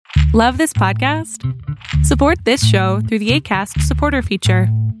Love this podcast? Support this show through the Acast supporter feature.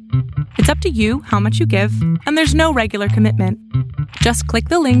 It's up to you how much you give, and there's no regular commitment. Just click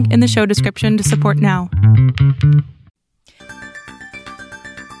the link in the show description to support now.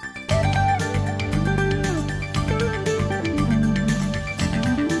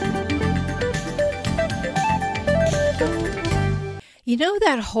 You know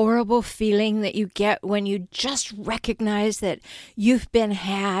that horrible feeling that you get when you just recognize that you've been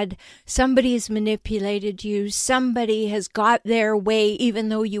had, somebody's manipulated you, somebody has got their way even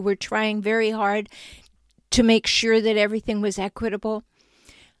though you were trying very hard to make sure that everything was equitable?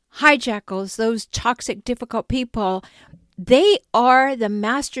 Hijackals, those toxic, difficult people, they are the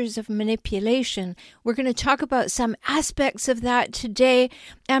masters of manipulation. We're going to talk about some aspects of that today,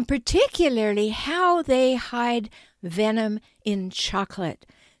 and particularly how they hide venom in chocolate.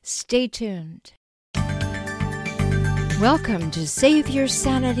 Stay tuned. Welcome to Save Your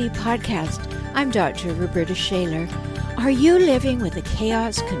Sanity podcast. I'm Dr. Roberta Shaler. Are you living with the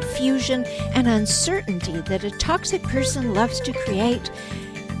chaos, confusion, and uncertainty that a toxic person loves to create?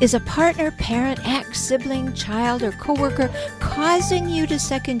 Is a partner, parent, ex, sibling, child, or coworker causing you to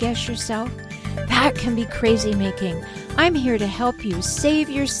second-guess yourself? That can be crazy making. I'm here to help you save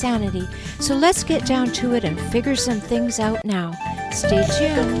your sanity. So let's get down to it and figure some things out now. Stay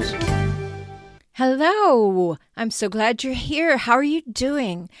tuned. Hello. I'm so glad you're here. How are you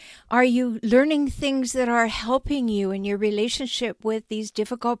doing? Are you learning things that are helping you in your relationship with these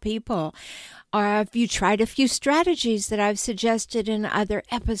difficult people? Or have you tried a few strategies that I've suggested in other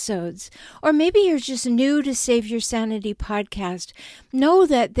episodes? Or maybe you're just new to Save Your Sanity podcast. Know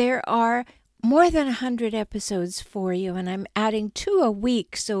that there are more than 100 episodes for you, and I'm adding 2 a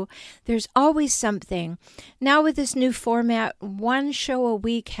week, so there's always something. Now with this new format, 1 show a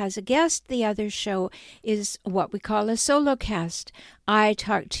week has a guest, the other show is what we call a solo cast. I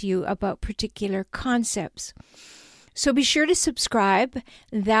talk to you about particular concepts. So be sure to subscribe.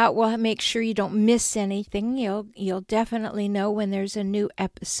 That will make sure you don't miss anything. You'll definitely know when there's a new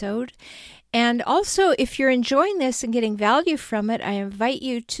episode. And also, if you're enjoying this and getting value from it, I invite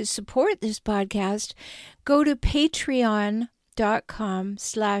you to support this podcast. Go to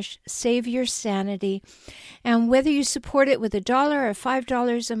patreon.com/saveyoursanity. And whether you support it with $1 or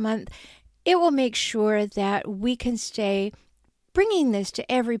 $5 a month, it will make sure that we can stay bringing this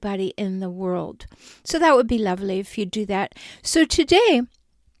to everybody in the world. So that would be lovely if you do that. So today,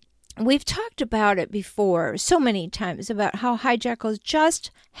 we've talked about it before so many times about how hijackals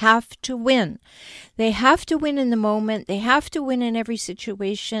just have to win. They have to win in the moment. They have to win in every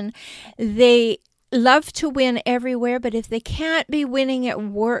situation. They love to win everywhere, but if they can't be winning at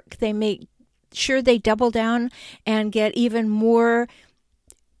work, they make sure they double down and get even more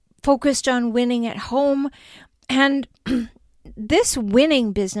focused on winning at home. And this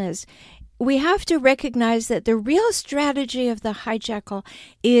winning business, we have to recognize that the real strategy of the hijackal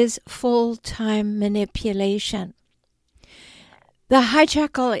is full-time manipulation. The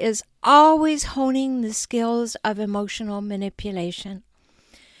hijackal is always honing the skills of emotional manipulation.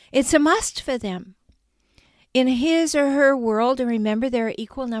 It's a must for them. In his or her world, and remember there are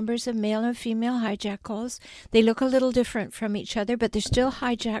equal numbers of male and female hijackals. They look a little different from each other, but they're still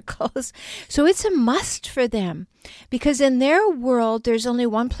hijackals. So it's a must for them, because in their world, there's only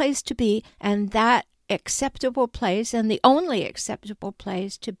one place to be, and that acceptable place, and the only acceptable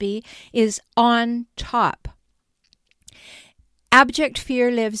place to be, is on top. Abject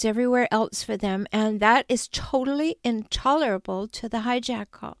fear lives everywhere else for them, and that is totally intolerable to the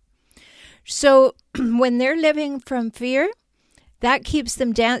hijackal. So when they're living from fear, that keeps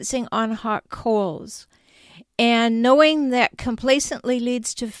them dancing on hot coals. And knowing that complacently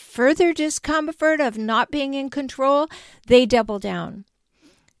leads to further discomfort of not being in control, they double down.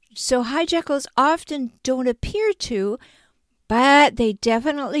 So hijackals often don't appear to, but they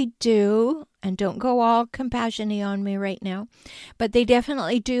definitely do, and don't go all compassion-y on me right now, but they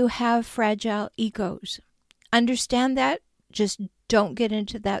definitely do have fragile egos. Understand that? Just don't get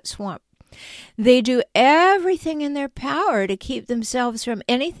into that swamp. They do everything in their power to keep themselves from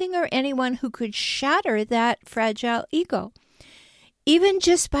anything or anyone who could shatter that fragile ego. Even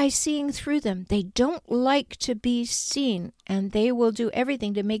just by seeing through them, they don't like to be seen, and they will do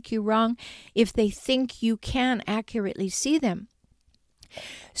everything to make you wrong if they think you can accurately see them.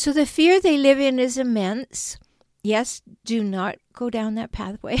 So the fear they live in is immense. Yes, do not go down that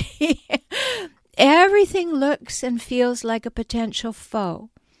pathway. Everything looks and feels like a potential foe.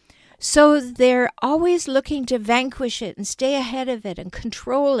 So they're always looking to vanquish it and stay ahead of it and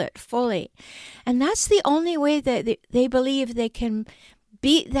control it fully. And that's the only way that they believe they can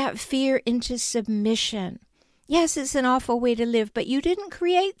beat that fear into submission. Yes, it's an awful way to live, but you didn't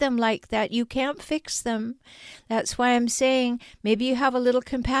create them like that. You can't fix them. That's why I'm saying maybe you have a little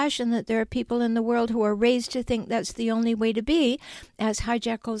compassion that there are people in the world who are raised to think that's the only way to be, as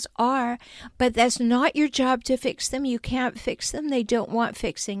hijackals are, but that's not your job to fix them. You can't fix them. They don't want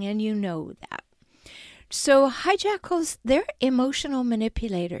fixing, and you know that. So hijackals, they're emotional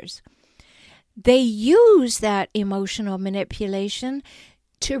manipulators. They use that emotional manipulation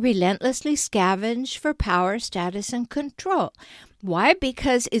to relentlessly scavenge for power, status, and control. Why?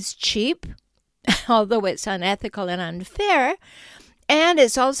 Because it's cheap, although it's unethical and unfair, and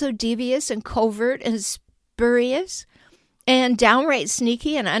it's also devious and covert and spurious and downright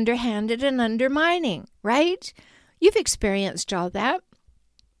sneaky and underhanded and undermining, right? You've experienced all that.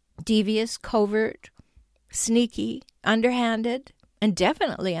 Devious, covert, sneaky, underhanded, and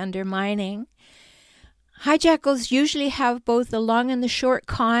definitely undermining. Hijackals usually have both the long and the short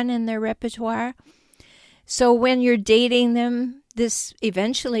con in their repertoire. So when you're dating them, this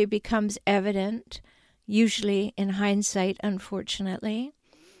eventually becomes evident, usually in hindsight, unfortunately.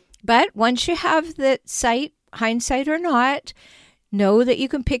 But once you have that sight, hindsight or not, know that you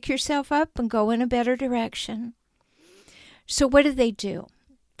can pick yourself up and go in a better direction. So what do?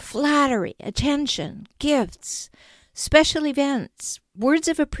 Flattery, attention, gifts, special events, words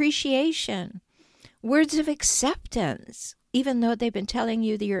of appreciation, words of acceptance. Even though they've been telling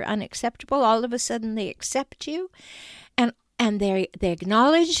you that you're unacceptable, all of a sudden they accept you and they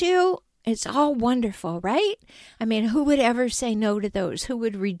acknowledge you. It's all wonderful, right? I mean, who would ever say no to those? Who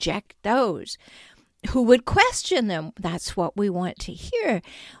would reject those? Who would question them? That's what we want to hear.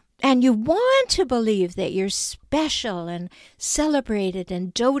 And you want to believe that you're special and celebrated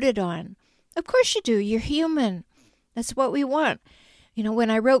and doted on. Of course you do. You're human. That's what we want. You know,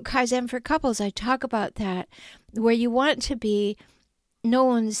 when I wrote Kaizen for Couples, I talk about that, where you want to be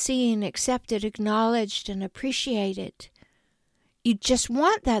known, seen, accepted, acknowledged, and appreciated. You just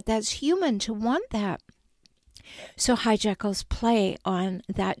want that. That's human to want that. So hijackals play on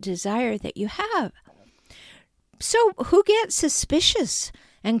that desire that you have. So who gets suspicious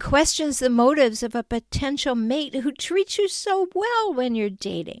and questions the motives of a potential mate who treats you so well when you're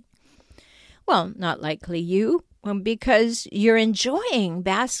dating? Well, not likely you. Because you're enjoying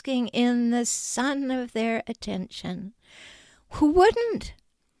basking in the sun of their attention. Who wouldn't?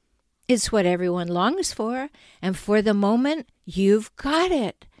 It's what everyone longs for, and for the moment, you've got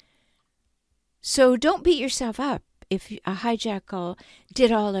it. So don't beat yourself up if a hijackal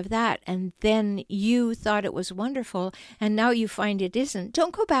did all of that and then you thought it was wonderful and now you find it isn't.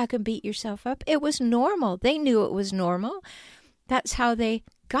 Don't go back and beat yourself up. It was normal. They knew it was normal. That's how they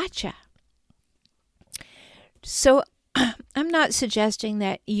got you. So I'm not suggesting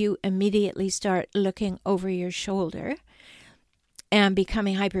that you immediately start looking over your shoulder and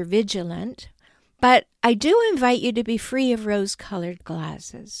becoming hypervigilant, but I do invite you to be free of rose-colored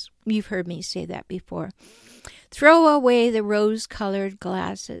glasses. You've heard me say that before. Throw away the rose-colored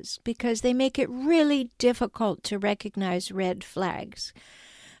glasses because they make it really difficult to recognize red flags.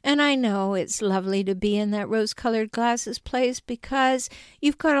 And I know it's lovely to be in that rose-colored glasses place because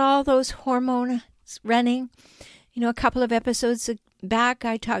you've got all those hormones running. You know, a couple of episodes back,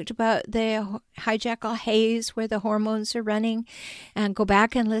 I talked about the hijackal haze where the hormones are running, and go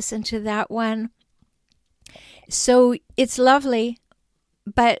back and listen to that one. So it's lovely,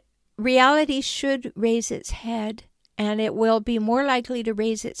 but reality should raise its head, and it will be more likely to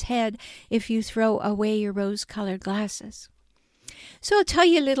raise its head if you throw away your rose-colored glasses. So I'll tell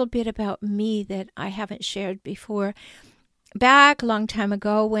you a little bit about me that I haven't shared before. Back a long time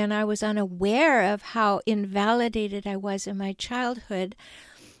ago, when I was unaware of how invalidated I was in my childhood,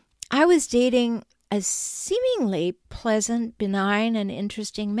 I was dating a seemingly pleasant, benign, and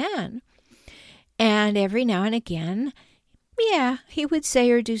interesting man. And every now and again, he would say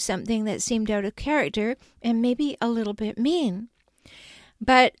or do something that seemed out of character and maybe a little bit mean.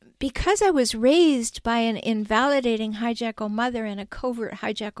 But because I was raised by an invalidating hijackal mother and a covert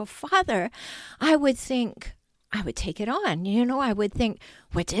hijackal father, I would take it on. You know, I would think,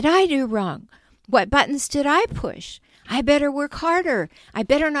 what did I do wrong? What buttons did I push? I better work harder. I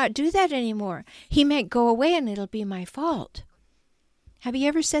better not do that anymore. He might go away and it'll be my fault. Have you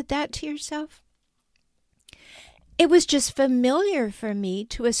ever said that to yourself? It was just familiar for me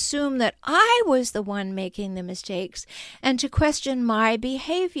to assume that I was the one making the mistakes and to question my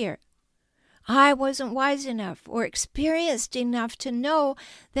behavior. I wasn't wise enough or experienced enough to know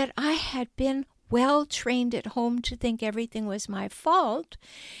that I had been well trained at home to think everything was my fault,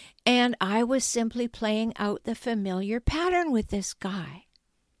 and I was simply playing out the familiar pattern with this guy.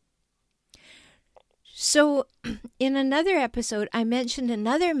 So in another episode, I mentioned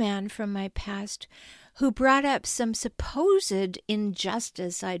another man from my past who brought up some supposed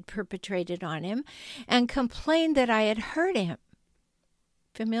injustice I'd perpetrated on him and complained that I had hurt him.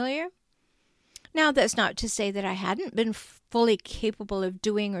 Familiar? Now, that's not to say that I hadn't been fully capable of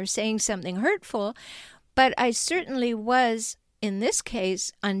doing or saying something hurtful, but I certainly was, in this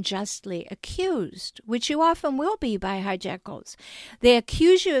case, unjustly accused, which you often will be by hijackals. They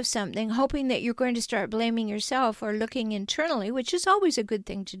accuse you of something, hoping that you're going to start blaming yourself or looking internally, which is always a good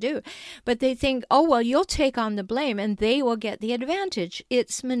thing to do. But they think, oh, well, you'll take on the blame and they will get the advantage.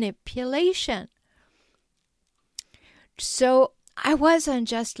 It's manipulation. So I was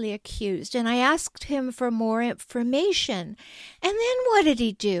unjustly accused, and I asked him for more information. And then what did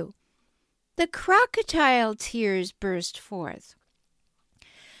he do? The crocodile tears burst forth.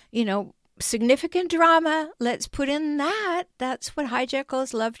 Significant drama, let's put in that. That's what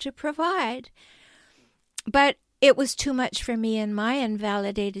hijackals love to provide. But it was too much for me in my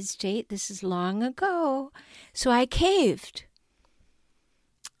invalidated state. This is long ago. So I caved.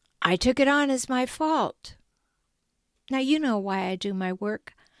 I took it on as my fault. Now, you know why I do my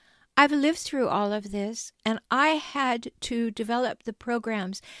work. I've lived through all of this, and I had to develop the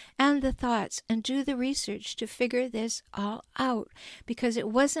programs and the thoughts and do the research to figure this all out because it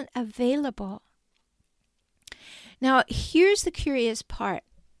wasn't available. Now, here's the curious part.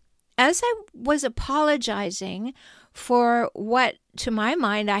 As I was apologizing for what, to my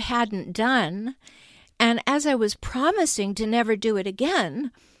mind, I hadn't done, and as I was promising to never do it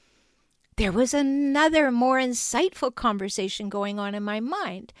again, there was another more insightful conversation going on in my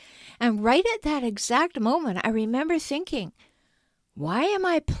mind. And right at that exact moment, I remember thinking, why am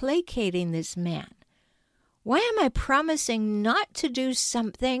I placating this man? Why am I promising not to do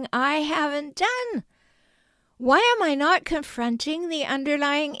something I haven't done? Why am I not confronting the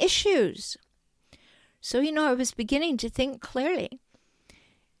underlying issues? So, I was beginning to think clearly.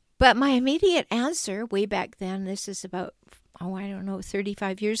 But my immediate answer, way back then, this is about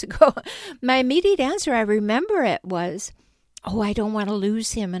 35 years ago, my immediate answer, I remember it was, I don't want to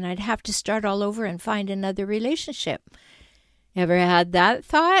lose him and I'd have to start all over and find another relationship. Ever had that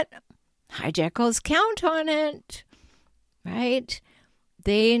thought? Hijackals count on it, right?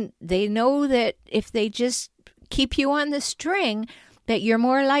 They know that if they just keep you on the string, that you're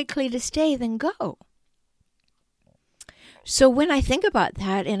more likely to stay than go. So when I think about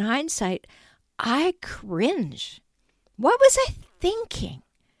that in hindsight, I cringe. What was I thinking?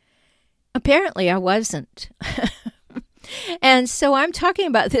 Apparently, I wasn't. And so I'm talking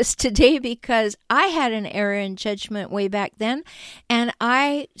about this today because I had an error in judgment way back then, and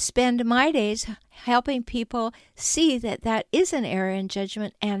I spend my days helping people see that that is an error in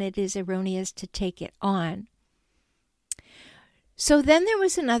judgment and it is erroneous to take it on. So then there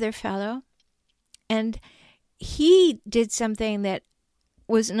was another fellow, and he did something that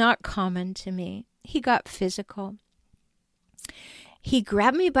was not common to me. He got physical. He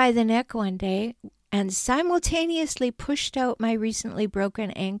grabbed me by the neck one day and simultaneously pushed out my recently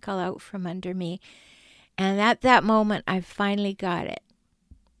broken ankle out from under me. And at that moment, I finally got it.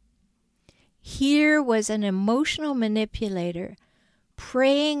 Here was an emotional manipulator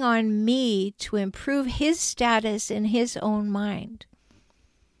preying on me to improve his status in his own mind.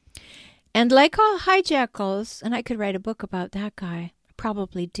 And like all hijackals, and I could write a book about that guy,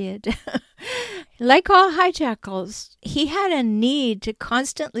 probably did. Like all hijackals, he had a need to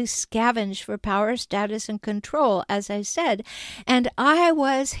constantly scavenge for power, status, and control, as I said, and I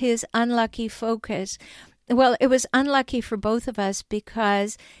was his unlucky focus. Well, it was unlucky for both of us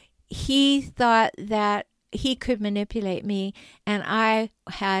because he thought that he could manipulate me, and I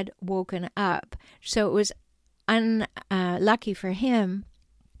had woken up. So it was unlucky for him.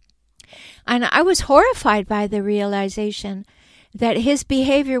 And I was horrified by the realization that his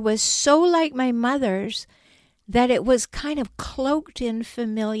behavior was so like my mother's that it was kind of cloaked in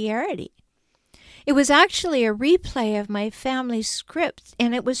familiarity. It was actually a replay of my family script,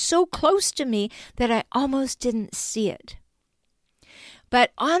 and it was so close to me that I almost didn't see it.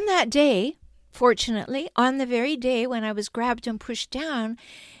 But on that day, fortunately, on the very day when I was grabbed and pushed down,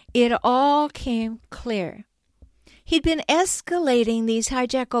 it all came clear. He'd been escalating these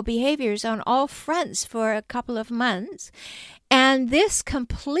hijackal behaviors on all fronts for a couple of months, and this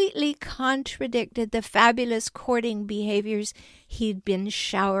completely contradicted the fabulous courting behaviors he'd been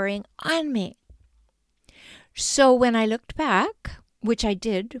showering on me. So when I looked back, which I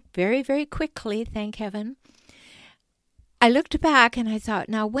did very, very quickly, thank heaven, I looked back and I thought,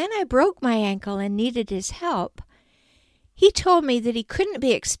 now when I broke my ankle and needed his help, he told me that he couldn't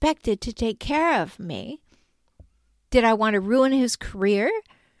be expected to take care of me. Did I want to ruin his career?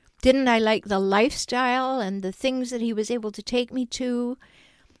 Didn't I like the lifestyle and the things that he was able to take me to?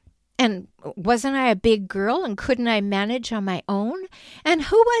 And wasn't I a big girl, and couldn't I manage on my own? And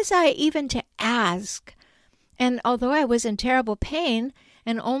who was I even to ask? And although I was in terrible pain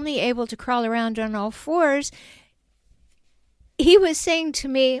and only able to crawl around on all fours, he was saying to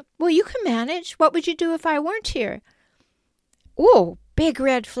me, well, you can manage. What would you do if I weren't here? Oh, big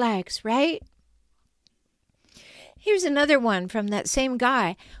red flags, right? Here's another one from that same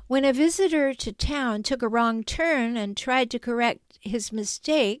guy. When a visitor to town took a wrong turn and tried to correct his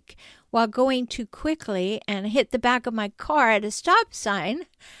mistake while going too quickly and hit the back of my car at a stop sign,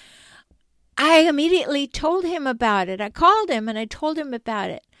 I immediately told him about it. I called him and I told him about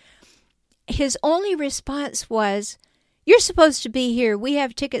it. His only response was, you're supposed to be here. We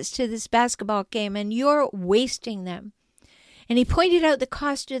have tickets to this basketball game and you're wasting them. And he pointed out the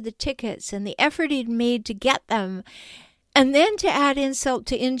cost of the tickets and the effort he'd made to get them. And then to add insult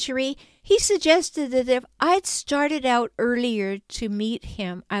to injury, he suggested that if I'd started out earlier to meet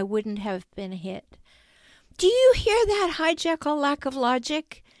him, I wouldn't have been hit. Do you hear that hijackal lack of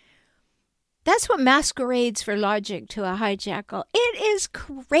logic? That's what masquerades for logic to a hijackal. It is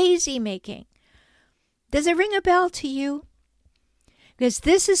crazy making. Does it ring a bell to you? Because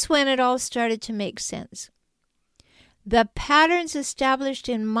this is when it all started to make sense. The patterns established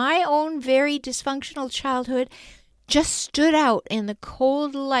in my own very dysfunctional childhood just stood out in the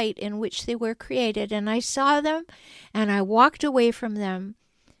cold light in which they were created, and I saw them and I walked away from them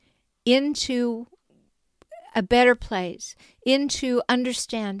into a better place, into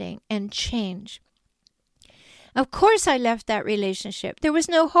understanding and change. Of course I left that relationship. There was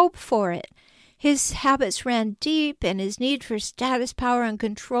no hope for it. His habits ran deep, and his need for status, power, and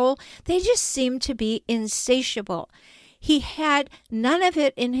control, they just seemed to be insatiable. He had none of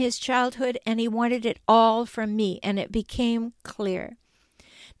it in his childhood, and he wanted it all from me, and it became clear.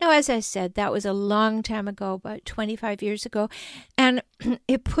 Now, as I said, that was a long time ago, about 25 years ago, and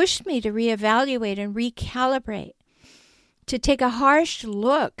it pushed me to reevaluate and recalibrate, to take a harsh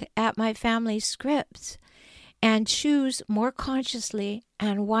look at my family scripts and choose more consciously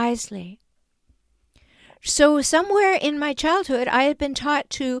and wisely. So somewhere in my childhood, I had been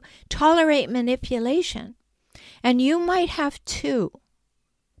taught to tolerate manipulation. And you might have too.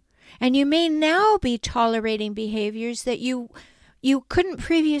 And you may now be tolerating behaviors that you couldn't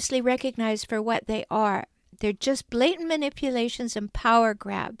previously recognize for what they are. They're just blatant manipulations and power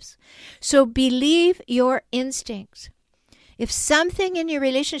grabs. So believe your instincts. If something in your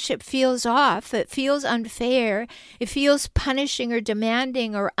relationship feels off, it feels unfair, it feels punishing or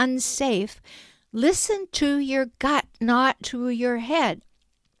demanding or unsafe, listen to your gut, not to your head.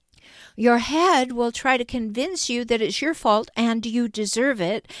 Your head will try to convince you that it's your fault and you deserve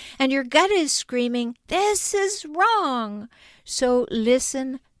it, and your gut is screaming, this is wrong. So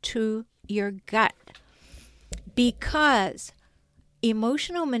listen to your gut, because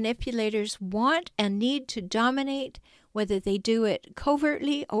emotional manipulators want and need to dominate, whether they do it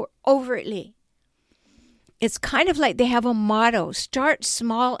covertly or overtly. It's kind of like they have a motto, start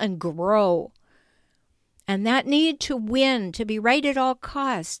small and grow. And that need to win, to be right at all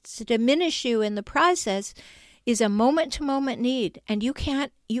costs, to diminish you in the process is a moment-to-moment need. And you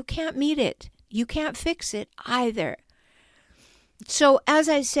can't meet it. You can't fix it either. So as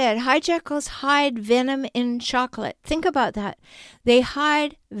I said, hijackals hide venom in chocolate. Think about that. They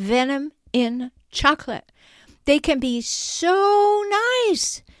hide venom in chocolate. They can be so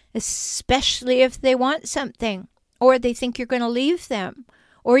nice, especially if they want something or they think you're going to leave them,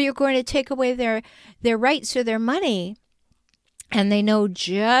 or you're going to take away their rights or their money, and they know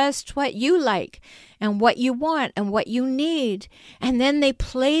just what you like and what you want and what you need, and then they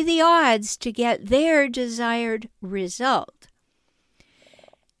play the odds to get their desired result.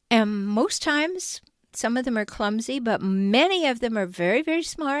 And most times, some of them are clumsy, but many of them are very, very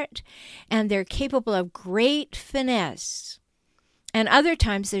smart, and they're capable of great finesse. And other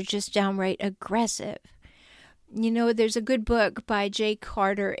times, they're just downright aggressive. You know, there's a good book by Jay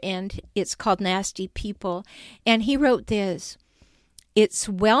Carter, and it's called Nasty People. And he wrote this: it's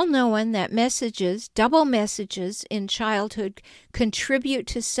well known that double messages in childhood contribute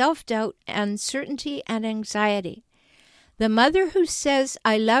to self-doubt, uncertainty, and anxiety. The mother who says,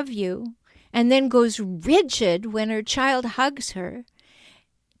 I love you, and then goes rigid when her child hugs her,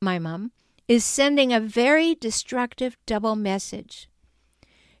 my mom, is sending a very destructive double message.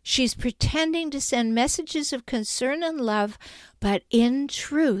 She's pretending to send messages of concern and love, but in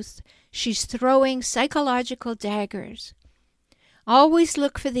truth, she's throwing psychological daggers. Always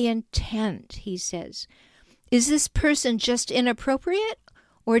look for the intent, he says. Is this person just inappropriate,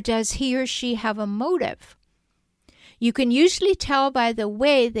 or does he or she have a motive? You can usually tell by the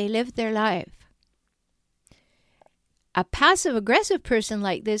way they live their life. A passive-aggressive person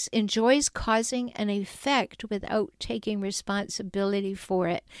like this enjoys causing an effect without taking responsibility for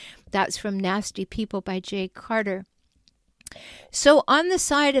it. That's from Nasty People by Jay Carter. So on the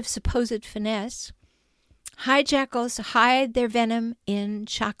side of supposed finesse, hijackals hide their venom in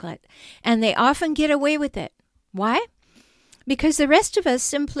chocolate, and they often get away with it. Why? Because the rest of us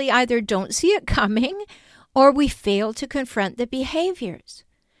simply either don't see it coming or we fail to confront the behaviors.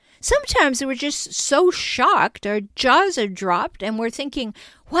 Sometimes we're just so shocked, our jaws are dropped, and we're thinking,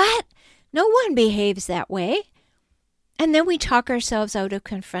 what? No one behaves that way. And then we talk ourselves out of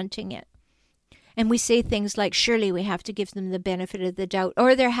confronting it. And we say things like, surely we have to give them the benefit of the doubt,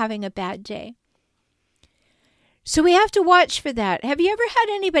 or they're having a bad day. So we have to watch for that. Have you ever had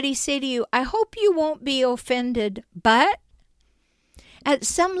anybody say to you, I hope you won't be offended, but at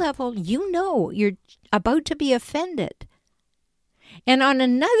some level, you know you're about to be offended. And on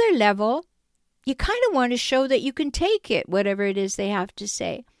another level, you kind of want to show that you can take it, whatever it is they have to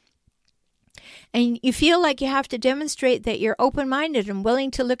say. And you feel like you have to demonstrate that you're open-minded and willing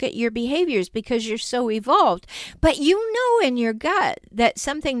to look at your behaviors because you're so evolved. But you know in your gut that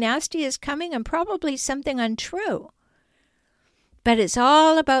something nasty is coming and probably something untrue. But it's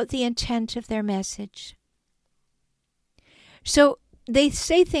all about the intent of their message. So they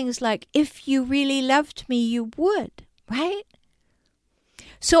say things like, if you really loved me, you would, right?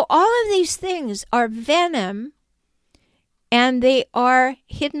 So all of these things are venom, and they are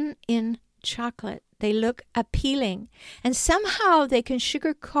hidden in chocolate. They look appealing, and somehow they can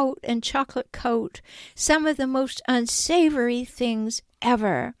sugarcoat and chocolate coat some of the most unsavory things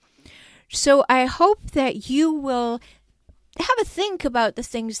ever. So I hope that you will have a think about the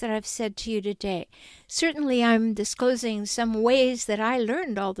things that I've said to you today. Certainly I'm disclosing some ways that I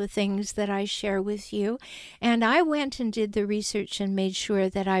learned all the things that I share with you, and I went and did the research and made sure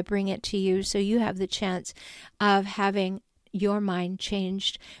that I bring it to you so you have the chance of having your mind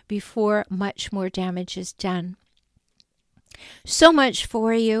changed before much more damage is done. So much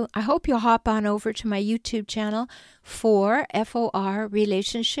for you. I hope you'll hop on over to my YouTube channel for FOR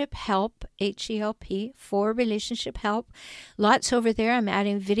Relationship Help, HELP, for Relationship Help. Lots over there. I'm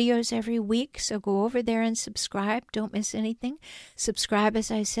adding videos every week, so go over there and subscribe. Don't miss anything. Subscribe, as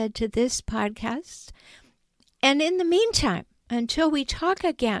I said, to this podcast. And in the meantime, until we talk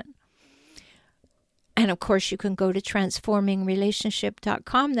again, and of course, you can go to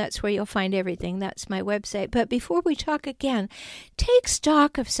transformingrelationship.com. That's where you'll find everything. That's my website. But before we talk again, take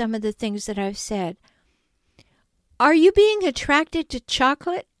stock of some of the things that I've said. Are you being attracted to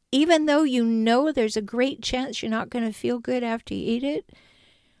chocolate, even though you know there's a great chance you're not going to feel good after you eat it?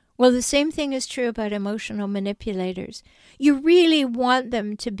 Well, the same thing is true about emotional manipulators. You really want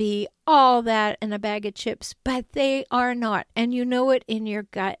them to be all that and a bag of chips, but they are not, and you know it in your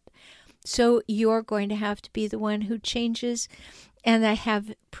gut. So you're going to have to be the one who changes. And I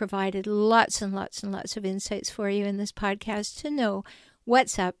have provided lots and lots and lots of insights for you in this podcast to know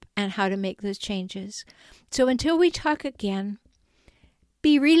what's up and how to make those changes. So until we talk again,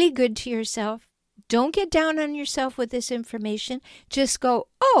 be really good to yourself. Don't get down on yourself with this information. Just go,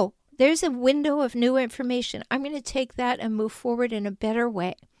 oh, there's a window of new information. I'm going to take that and move forward in a better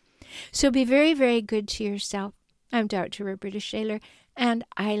way. So be very, very good to yourself. I'm Dr. Roberta Shaler, and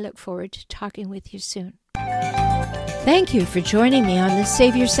I look forward to talking with you soon. Thank you for joining me on the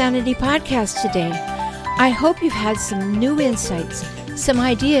Save Your Sanity podcast today. I hope you've had some new insights, some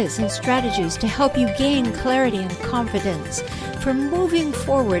ideas and strategies to help you gain clarity and confidence for moving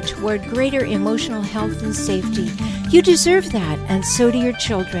forward toward greater emotional health and safety. You deserve that, and so do your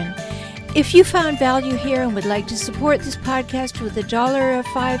children. If you found value here and would like to support this podcast with $1 or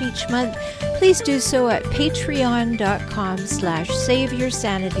 $5 each month, please do so at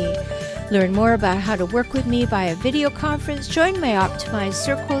patreon.com/saveyoursanity. Learn more about how to work with me via video conference, join my optimized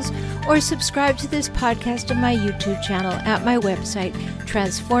circles, or subscribe to this podcast on my YouTube channel at my website,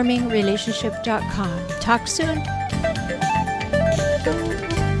 transformingrelationship.com. Talk soon.